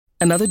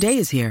Another day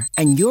is here,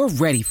 and you're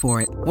ready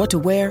for it. What to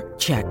wear?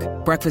 Check.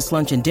 Breakfast,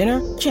 lunch, and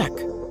dinner? Check.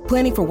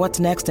 Planning for what's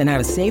next and how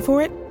to save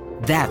for it?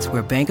 That's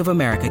where Bank of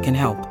America can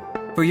help.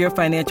 For your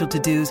financial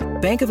to-dos,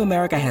 Bank of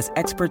America has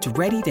experts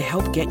ready to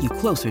help get you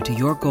closer to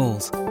your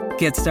goals.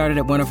 Get started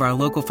at one of our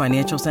local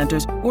financial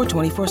centers or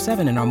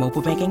 24/7 in our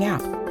mobile banking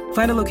app.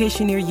 Find a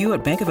location near you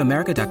at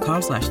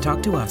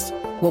bankofamerica.com/talktous.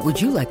 What would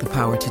you like the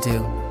power to do?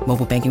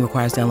 Mobile banking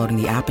requires downloading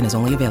the app and is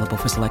only available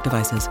for select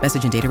devices.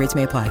 Message and data rates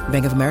may apply.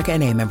 Bank of America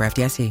N.A., member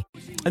FDIC.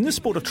 In the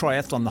sport of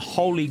triathlon, the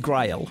holy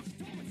grail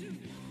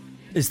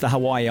is the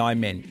Hawaii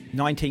Ironman.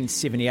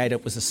 1978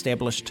 it was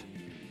established.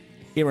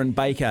 Erin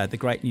Baker, the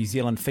great New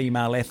Zealand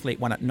female athlete,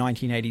 won it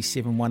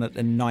 1987, won it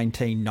in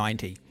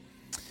 1990.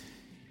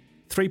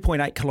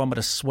 3.8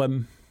 kilometre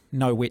swim,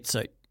 no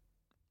wetsuit.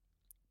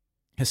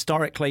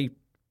 Historically,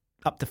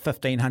 up to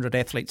 1,500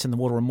 athletes in the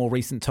water in more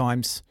recent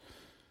times,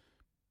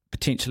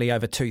 potentially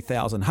over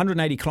 2,000.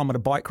 180 kilometre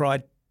bike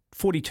ride,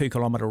 42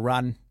 kilometre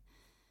run.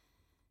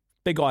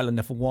 Big island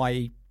of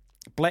Hawaii,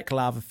 black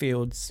lava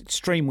fields,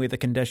 extreme weather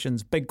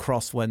conditions, big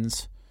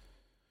crosswinds.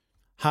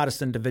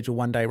 Hardest individual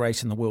one-day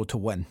race in the world to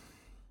win.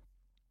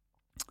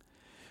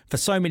 For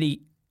so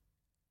many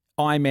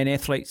Ironman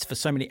athletes, for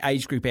so many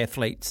age group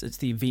athletes, it's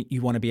the event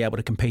you want to be able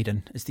to compete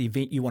in. It's the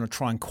event you want to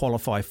try and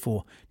qualify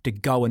for, to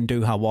go and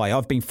do Hawaii.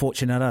 I've been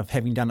fortunate of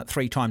having done it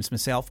 3 times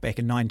myself, back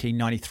in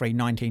 1993,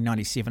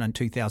 1997 and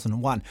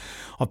 2001.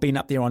 I've been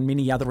up there on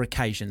many other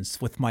occasions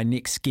with my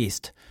next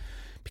guest,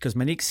 because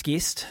my next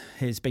guest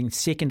has been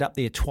second up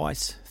there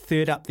twice,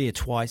 third up there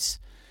twice.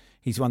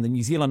 He's won the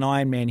New Zealand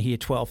Ironman here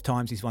 12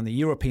 times. He's won the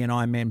European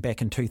Ironman back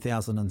in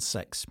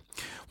 2006.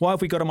 Why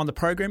have we got him on the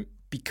program?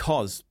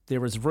 Because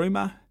there is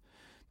rumour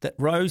that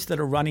those that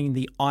are running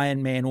the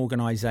Ironman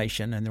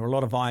organisation, and there are a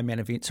lot of Ironman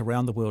events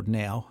around the world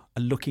now,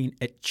 are looking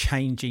at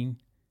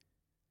changing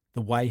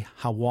the way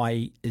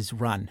Hawaii is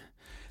run.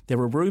 There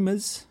are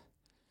rumours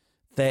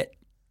that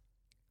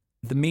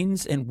the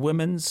men's and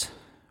women's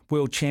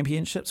world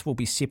championships will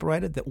be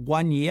separated, that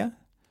 1 year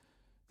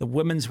the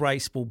women's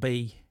race will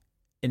be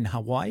in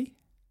Hawaii.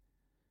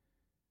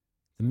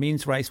 The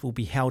men's race will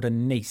be held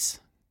in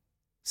Nice,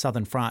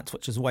 southern France,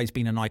 which has always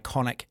been an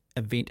iconic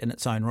event in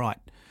its own right.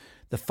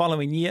 The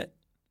following year,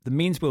 the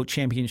men's world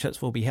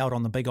championships will be held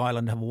on the big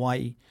island of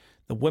Hawaii.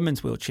 The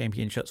women's world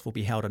championships will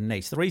be held in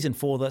Nice. The reason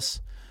for this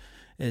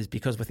is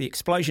because with the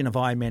explosion of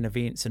Ironman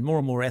events and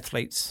more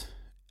athletes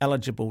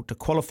eligible to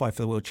qualify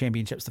for the world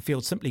championships, the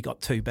field simply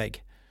got too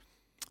big.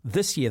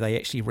 This year, they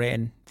actually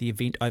ran the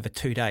event over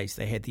 2 days.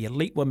 They had the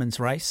elite women's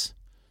race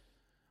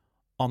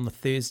on the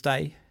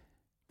Thursday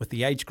with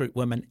the age group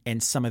women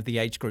and some of the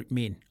age group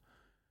men.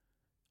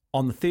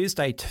 On the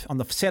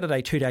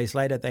Saturday, 2 days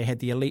later, they had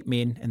the elite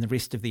men and the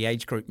rest of the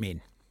age group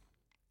men.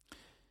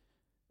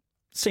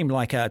 Seemed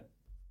like a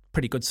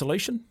pretty good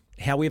solution.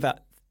 However,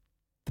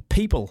 the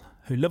people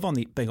who live on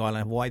the big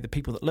island of Hawaii, the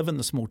people that live in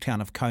the small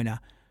town of Kona,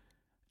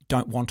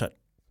 don't want it.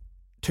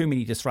 Too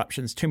many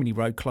disruptions, too many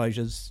road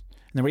closures.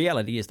 And the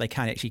reality is they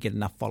can't actually get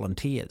enough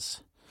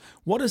volunteers.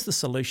 What is the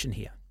solution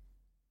here?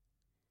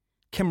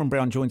 Cameron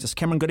Brown joins us.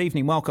 Cameron, good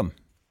evening. Welcome.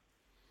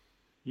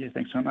 Yeah,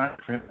 thanks so much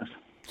for having us.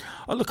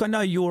 Oh, look, I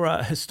know you're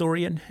a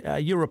historian.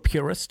 You're a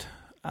purist.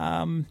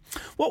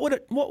 What would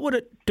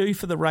it do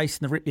for the race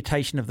and the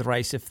reputation of the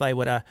race if they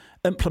were to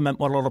implement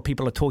what a lot of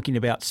people are talking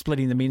about,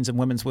 splitting the men's and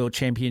women's world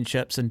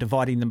championships and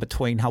dividing them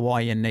between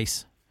Hawaii and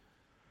Nice?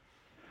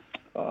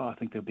 I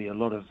think there'll be a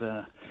lot of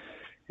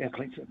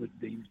athletes that would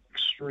be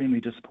extremely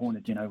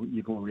disappointed. You know,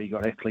 you've already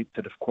got athletes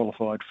that have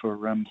qualified for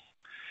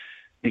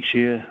next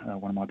year.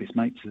 One of my best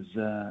mates is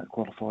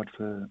qualified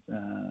for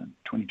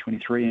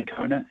 2023 in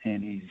Kona,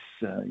 and he's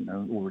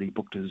already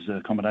booked his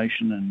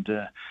accommodation, and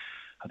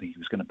I think he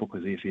was going to book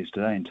his airfares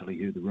today until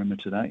he heard the rumour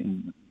today,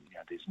 and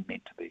there's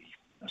meant to be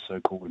a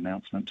so-called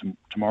announcement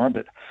tomorrow,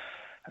 but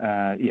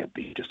it'd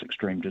be just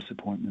extreme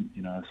disappointment.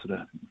 Sort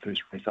of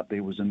first race up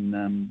there was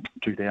in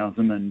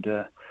 2000, and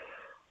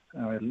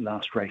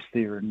last race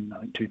there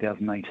in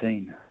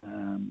 2018.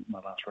 My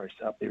last race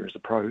up there as a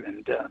pro,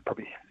 and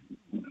probably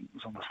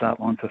was on the start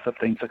line for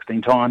 15,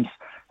 16 times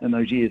in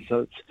those years.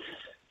 So it's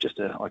just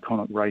an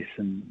iconic race,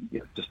 and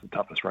just the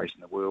toughest race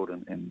in the world.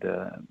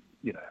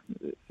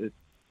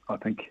 I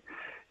think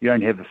you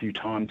only have a few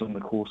times on the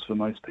course for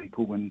most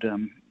people, and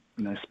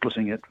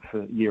splitting it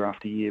for year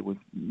after year with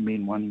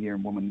men 1 year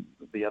and women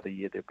the other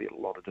year, there'll be a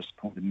lot of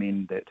disappointed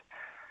men that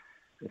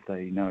if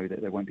they know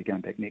that they won't be going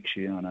back next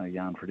year. I know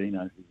Jan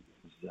Frodeno,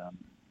 who's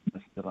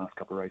missed the last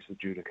couple of races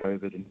due to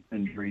COVID and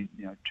injury,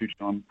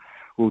 two-time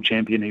world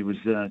champion. He was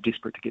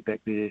desperate to get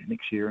back there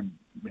next year, and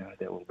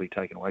that will be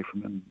taken away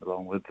from him,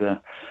 along with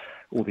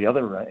all the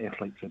other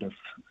athletes that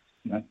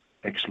have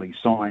actually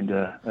signed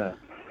a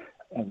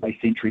race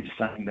entry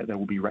saying that they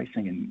will be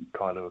racing in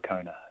Kailua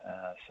Kona.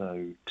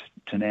 So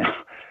to now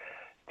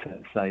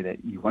to say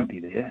that you won't be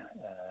there,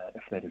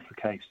 if that is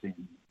the case,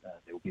 then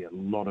there will be a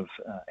lot of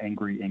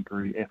angry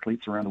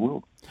athletes around the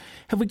world.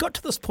 Have we got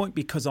to this point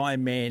because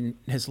Ironman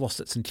has lost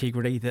its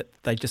integrity, that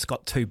they just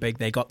got too big,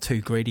 they got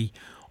too greedy,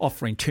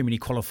 offering too many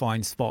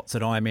qualifying spots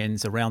at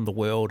Ironmans around the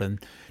world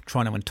and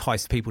trying to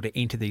entice people to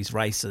enter these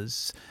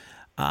races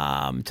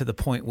to the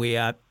point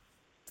where,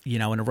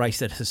 in a race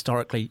that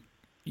historically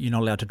you're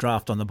not allowed to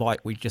draft on the bike,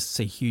 we just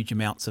see huge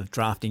amounts of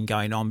drafting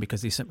going on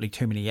because there's simply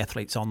too many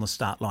athletes on the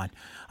start line.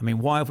 I mean,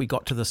 why have we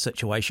got to this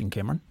situation,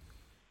 Cameron?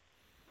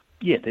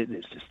 Yeah,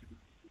 there's just,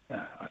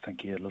 I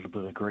think, a little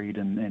bit of greed.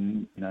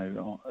 And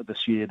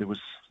this year there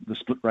was the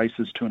split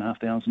races,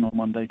 2,500 on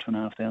one day,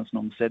 2,500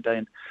 on the Saturday.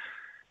 And,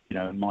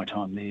 in my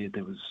time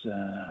there was,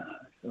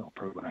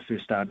 probably when I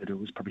first started, it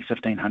was probably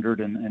 1,500.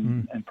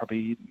 And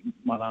probably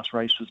my last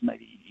race was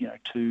maybe,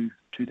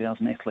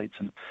 2,000 athletes.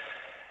 And,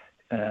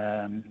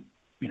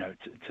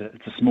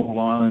 it's a small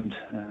island.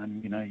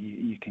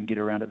 You can get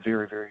around it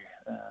very, very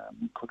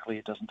quickly.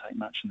 It doesn't take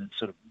much, and it's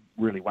sort of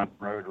really one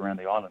road around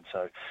the island.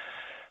 So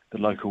the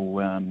local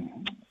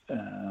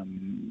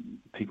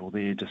people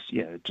there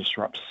it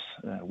disrupts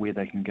where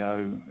they can go,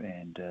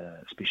 and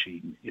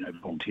especially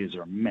volunteers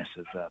are a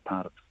massive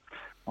part of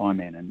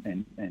Ironman,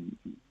 and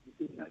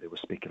there was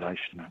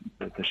speculation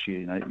that this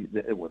year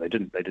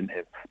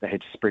they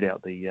had to spread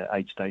out the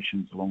aid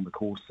stations along the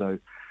course so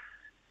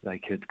they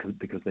could,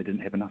 because they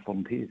didn't have enough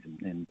volunteers,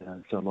 and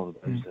so a lot of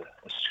those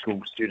are school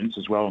students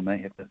as well, and they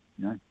have to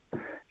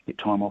get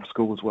time off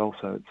school as well.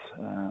 So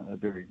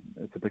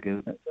it's a big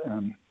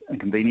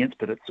inconvenience,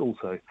 but it's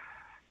also,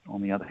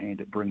 on the other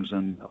hand, it brings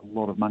in a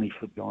lot of money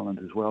for the island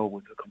as well,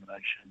 with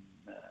accommodation,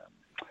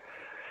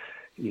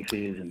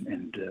 airfares,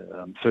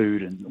 and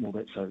food and all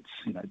that. So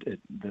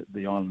it's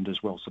the island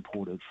is well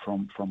supported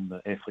from the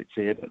athletes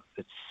there, but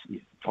it's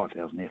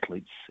 5,000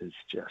 athletes is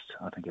just,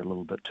 I think, a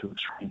little bit too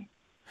extreme.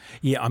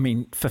 Yeah, I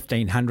mean,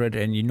 1,500,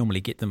 and you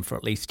normally get them for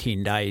at least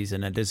 10 days,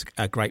 and it is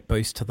a great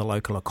boost to the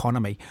local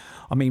economy.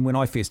 I mean, when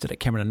I first did at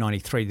Cameron in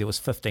 93, there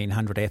was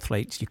 1,500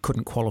 athletes. You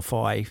couldn't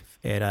qualify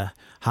at a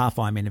half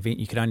Ironman event.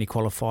 You could only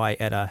qualify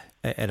at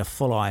a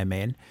full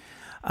Ironman.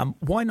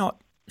 Why not?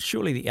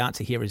 Surely the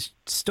answer here is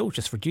still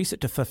just reduce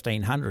it to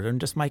 1,500 and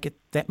just make it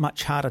that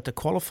much harder to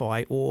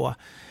qualify, or,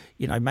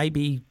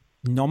 maybe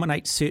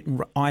nominate certain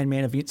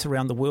Ironman events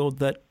around the world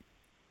that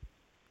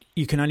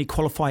you can only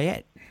qualify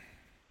at.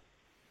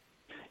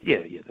 Yeah.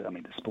 I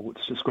mean, the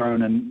sport's just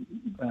grown, and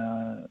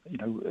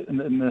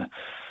in the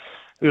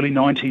early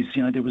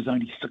 90s, there was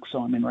only 6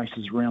 Ironman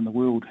races around the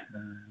world.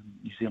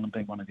 New Zealand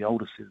being one of the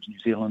oldest. There was New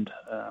Zealand,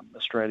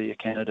 Australia,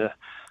 Canada,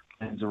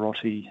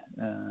 Lanzarote,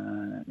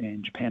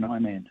 and Japan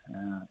Ironman.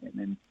 And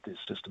then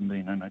there's just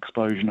been an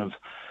explosion of.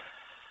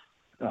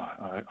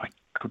 I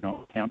could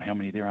not count how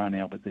many there are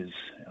now, but there's,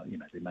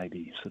 there may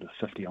be sort of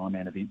 50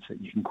 Ironman events that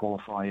you can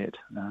qualify at.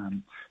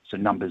 So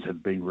numbers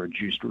have been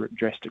reduced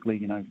drastically.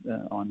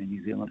 Ironman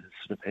New Zealand has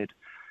sort of had,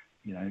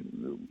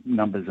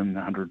 numbers in the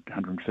 100,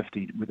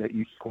 150 that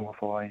you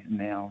qualify,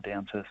 now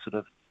down to sort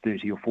of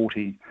 30 or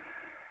 40.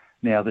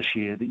 Now this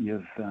year that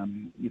you've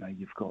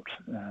got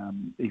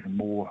even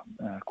more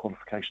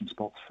qualification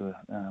spots for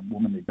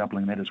women. They're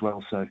doubling that as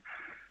well. So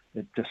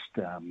it just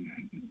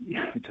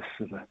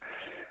sort of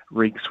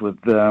reeks with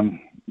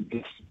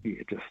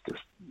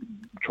just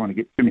trying to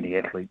get too many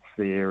athletes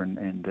there, and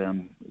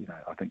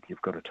I think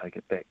you've got to take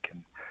it back.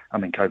 And I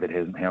mean, COVID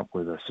hasn't helped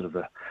with a sort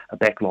of a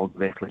backlog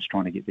of athletes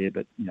trying to get there,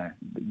 but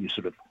you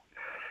sort of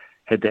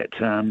had that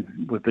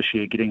with this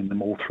year getting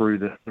them all through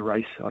the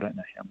race. I don't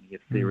know how many,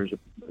 if there is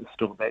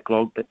still a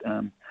backlog, but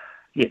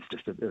it's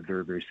just a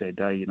very, very sad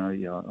day.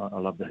 I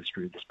love the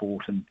history of the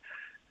sport, and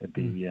I'd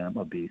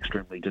be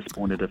extremely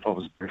disappointed if I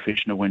was a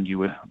professional when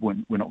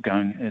we're not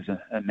going as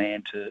a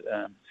man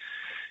to,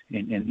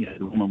 and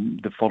the woman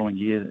the following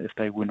year, if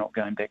they were not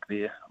going back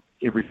there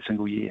every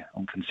single year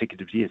on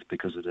consecutive years,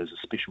 because it is a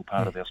special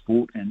part of our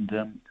sport and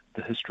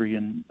the history,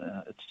 and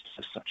it's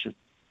just such a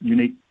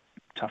unique,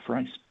 tough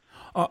race.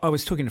 I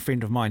was talking to a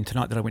friend of mine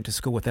tonight that I went to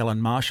school with,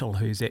 Alan Marshall,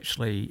 who's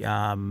actually,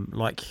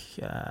 like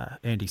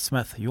Andy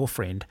Smith, your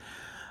friend,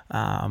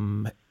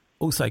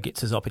 also gets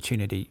his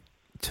opportunity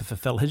to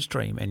fulfill his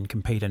dream and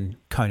compete in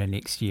Kona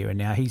next year. And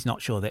now he's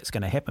not sure that's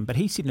going to happen. But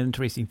he said an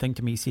interesting thing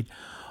to me. He said,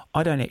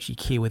 I don't actually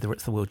care whether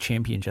it's the World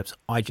Championships.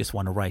 I just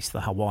want to race the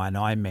Hawaiian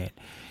Ironman.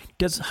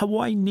 Does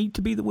Hawaii need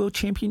to be the World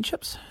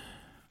Championships?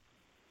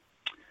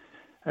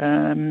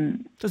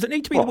 Does it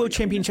need to be the World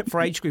Championship for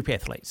age group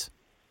athletes?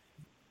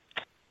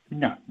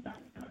 No.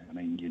 I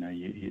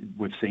mean,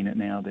 we've seen it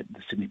now that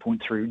the Sydney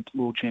Point 3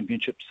 World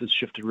Championships has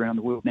shifted around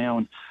the world now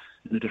and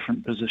in a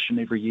different position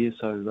every year.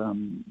 So,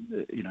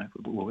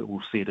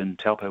 we'll see it in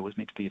Taupo. It was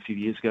meant to be a few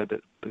years ago,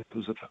 but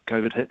because of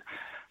COVID hit.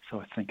 So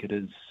I think it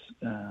is,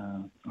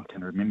 I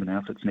can't remember now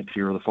if it's next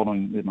year or the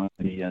following, it might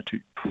be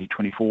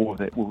 2024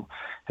 that will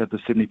have the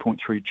Sydney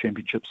Point 3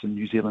 Championships in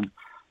New Zealand.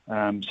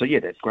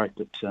 That's great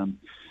that,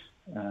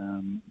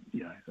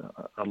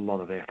 a lot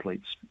of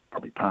athletes,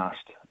 probably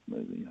past,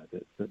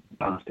 the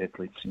past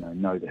athletes,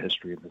 know the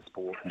history of the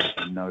sport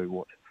and know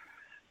what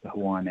the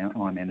Hawaiian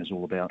Ironman is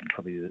all about.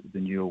 Probably the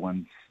newer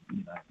ones,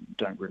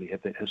 don't really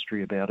have that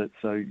history about it.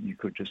 So you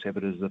could just have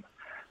it as a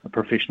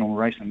professional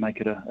race and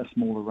make it a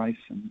smaller race,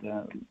 and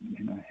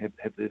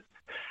have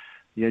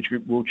the age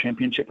group world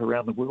championship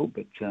around the world.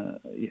 But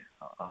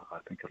I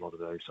think a lot of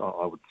those,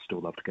 I would still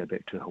love to go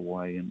back to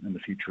Hawaii in the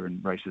future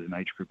and race as an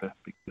age grouper,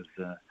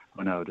 because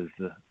I know it is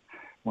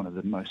one of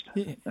the most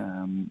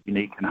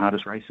unique and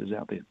hardest races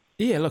out there.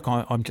 Yeah, look,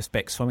 I'm just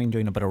back swimming,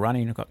 doing a bit of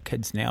running. I've got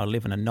kids now,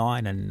 11 and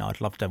 9, and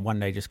I'd love to one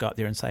day just go up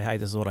there and say, hey,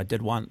 this is what I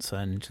did once,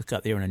 and just go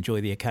up there and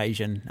enjoy the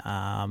occasion.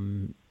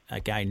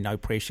 Again, no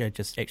pressure,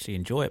 just actually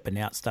enjoy it. But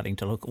now it's starting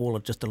to look all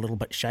just a little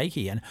bit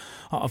shaky. And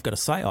I've got to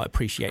say, I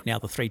appreciate now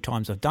the 3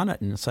 times I've done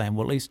it, and saying,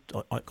 well, at least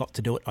I got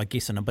to do it, I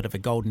guess, in a bit of a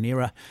golden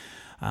era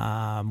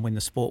when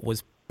the sport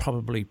was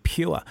probably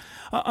pure.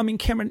 I mean,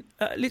 Cameron,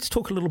 let's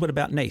talk a little bit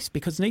about Nice,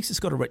 because Nice has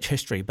got a rich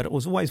history, but it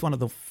was always one of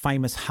the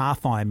famous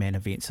half Ironman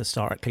events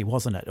historically,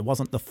 wasn't it? It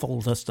wasn't the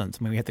full distance.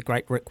 I mean, we had the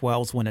great Rick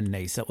Wells win in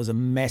Nice. It was a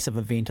massive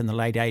event in the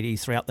late 80s,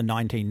 throughout the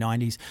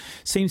 1990s.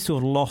 Seems to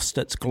have lost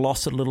its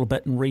gloss a little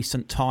bit in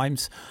recent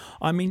times.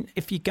 I mean,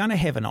 if you're going to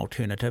have an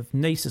alternative,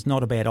 Nice is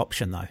not a bad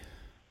option, though.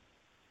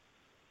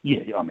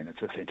 Yeah, I mean,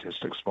 it's a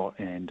fantastic spot,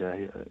 and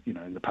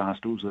in the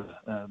past it was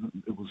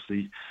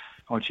the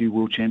ITU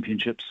World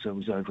Championships. So it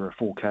was over a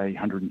 4K,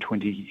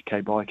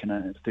 120k bike and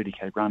a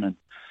 30k run, and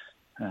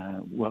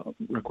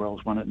Rick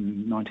Wells won it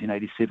in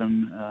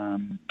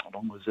 1987,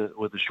 along with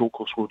the short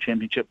course World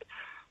Championship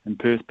in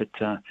Perth. But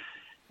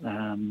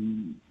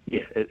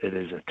it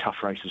is a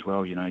tough race as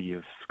well.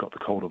 You've got the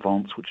Col de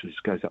Vence, which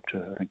goes up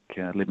to I think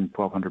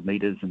 1,100-1,200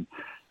 metres, and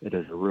it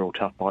is a real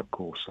tough bike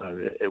course. So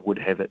it would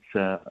have its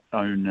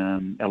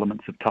own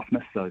elements of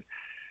toughness. So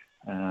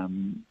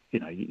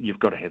you've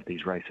got to have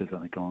these races, I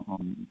think,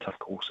 on tough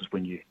courses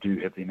when you do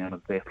have the amount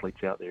of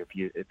athletes out there.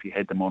 If you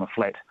had them on a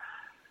flat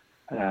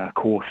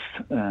course,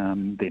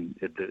 then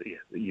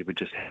you would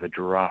just have a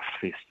giraffe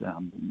fest,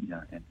 and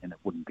it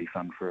wouldn't be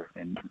fun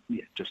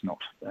just not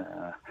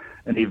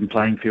an even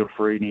playing field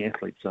for any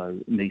athlete. So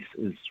Nice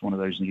is one of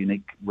those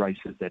unique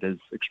races that is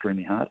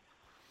extremely hard,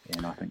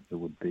 and I think there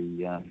would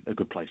be a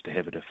good place to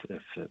have it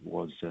if it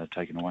was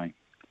taken away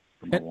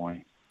from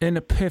Hawaii. In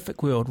a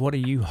perfect world, what are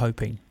you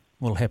hoping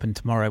will happen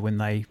tomorrow when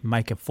they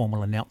make a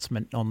formal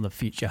announcement on the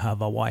future of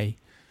Hawaii?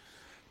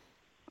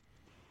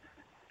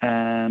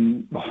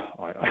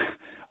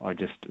 I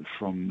just,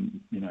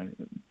 from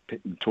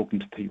talking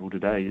to people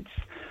today,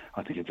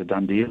 I think it's a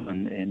done deal,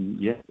 and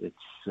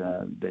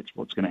that's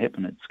what's going to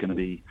happen. It's going to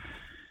be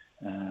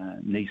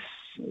Nice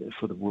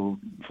for the world,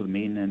 for the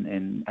men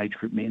and age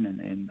group men,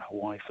 and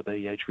Hawaii for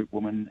the age group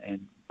women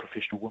and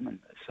professional women.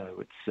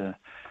 So it's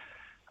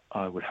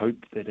I would hope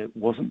that it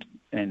wasn't,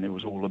 and it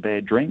was all a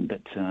bad dream.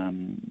 But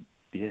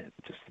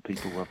just the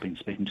people I've been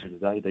speaking to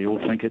today, they all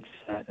think it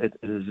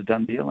is a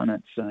done deal, and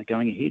it's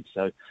going ahead.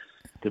 So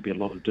there'll be a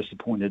lot of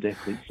disappointed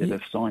athletes that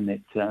have signed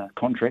that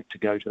contract to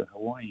go to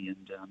Hawaii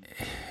and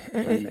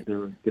saying that they're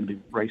going to be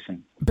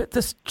racing. But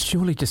this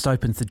surely just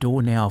opens the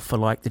door now for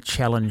the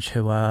challenge,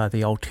 who are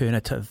the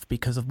alternative,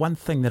 because of one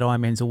thing that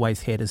Ironman's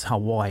always had is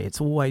Hawaii. It's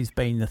always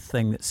been the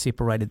thing that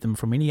separated them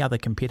from any other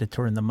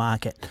competitor in the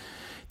market.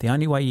 The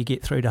only way you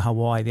get through to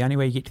Hawaii, the only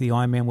way you get to the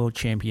Ironman World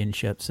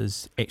Championships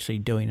is actually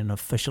doing an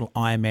official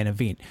Ironman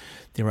event.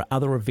 There are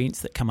other events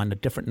that come under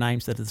different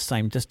names that are the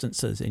same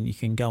distances, and you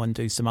can go and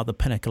do some other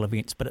pinnacle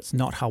events, but it's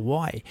not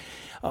Hawaii.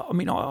 I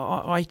mean,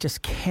 I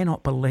just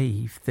cannot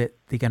believe that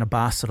they're going to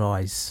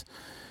bastardise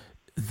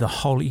the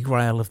holy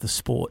grail of the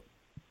sport.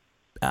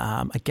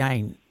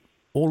 Again,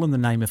 all in the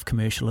name of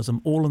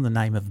commercialism, all in the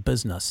name of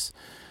business,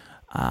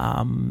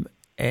 and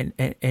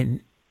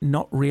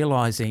not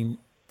realising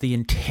the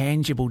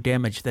intangible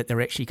damage that they're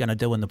actually going to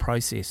do in the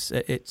process.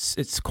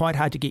 It's quite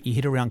hard to get your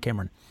head around,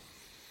 Cameron.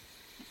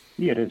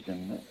 Yeah, it is,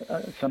 and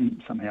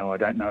somehow I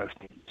don't know if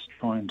it's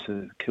trying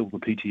to kill the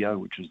PTO,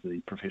 which is the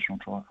Professional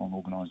Triathlon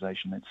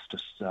Organisation that's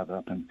just started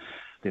up, and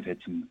they've had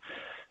some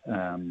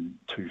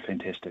 2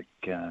 fantastic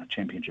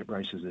championship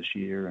races this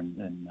year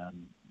in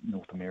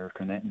North America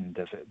and that, and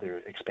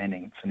they're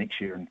expanding for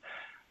next year, and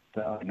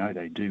I know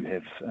they do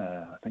have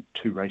I think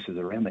 2 races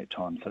around that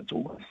time, so it's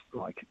almost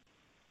like,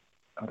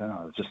 I don't know,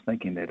 I was just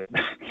thinking that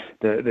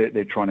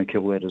they're trying to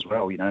kill that as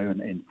well,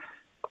 and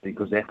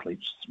because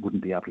athletes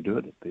wouldn't be able to do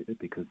it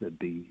because there'd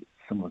be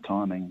similar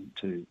timing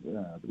to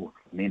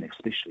men,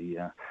 especially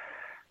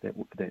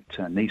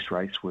that Nice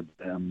race would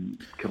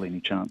kill any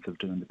chance of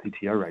doing the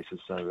PTO races.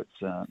 So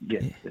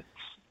it's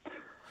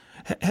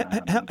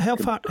how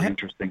far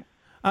interesting.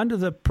 Under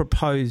the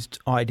proposed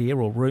idea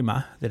or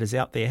rumour that is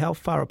out there, how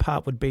far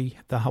apart would be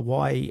the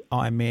Hawaii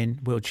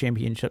Ironman World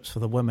Championships for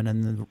the women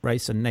and the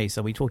race in Nice?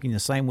 Are we talking the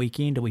same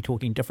weekend? Are we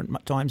talking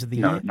different times of the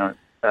year? No.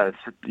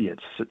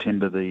 It's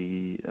September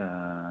the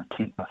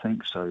 10th, I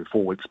think, so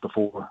 4 weeks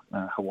before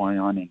Hawaii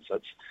Ironman. So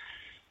it's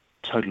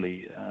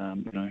totally,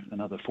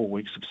 another 4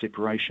 weeks of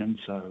separation.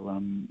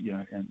 So,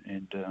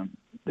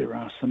 there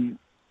are some,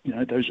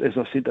 those, as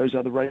I said, those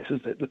other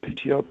races that the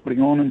PTO are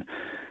putting on, and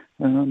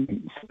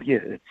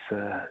It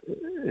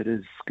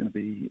is going to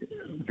be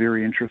a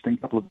very interesting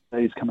couple of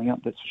days coming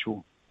up, that's for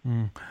sure.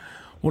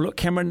 Well, look,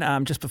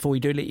 Cameron, just before we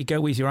do let you go,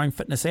 where's your own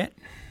fitness at?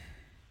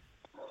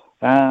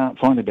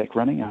 Finally back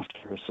running after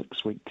a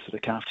 6-week sort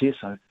of calf tear,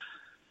 so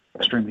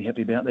extremely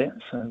happy about that.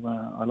 So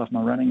I love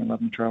my running and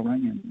love my trail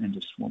running, and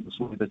just want this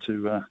weather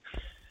to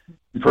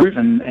improve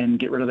and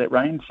get rid of that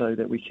rain so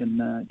that we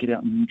can get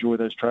out and enjoy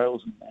those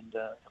trails. And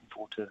looking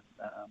forward to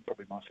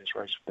probably my first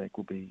race back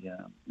will be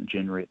in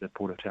January at the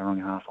Port of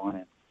Tauranga Half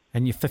Ironman.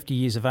 And you're 50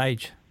 years of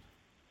age.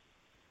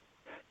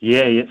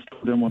 Yeah,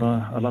 still doing what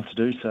I love to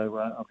do. So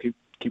I'll keep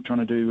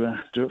trying to do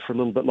it for a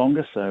little bit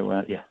longer.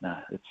 So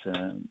it's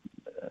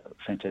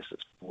fantastic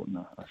sport, and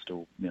I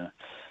still,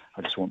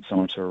 I just want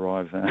someone to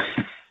arrive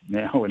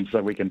now, and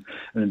so we can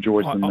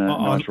enjoy some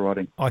nice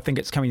riding. I think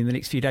it's coming in the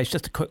next few days.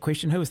 Just a quick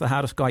question: who was the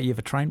hardest guy you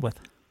ever trained with?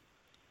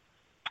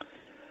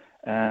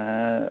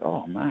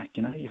 Mark,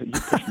 you've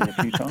pushed me a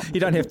few times. You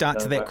don't have to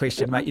answer that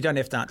question, mate. You don't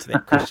have to answer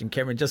that question,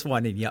 Cameron. Just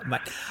winding you up,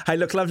 mate. Hey,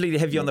 look, lovely to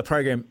have you on the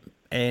program.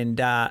 And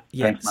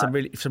Thanks, some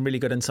really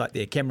good insight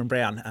there. Cameron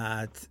Brown,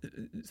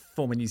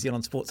 former New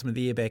Zealand Sportsman of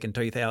the Year back in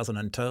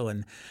 2002,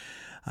 and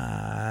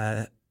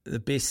the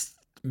best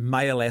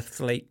male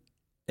athlete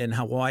in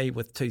Hawaii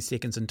with 2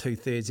 seconds and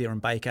 2/3, Aaron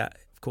Baker,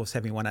 of course,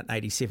 having won at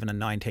 87 in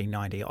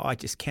 1990. I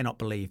just cannot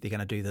believe they're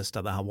going to do this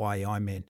to the Hawaii Ironman.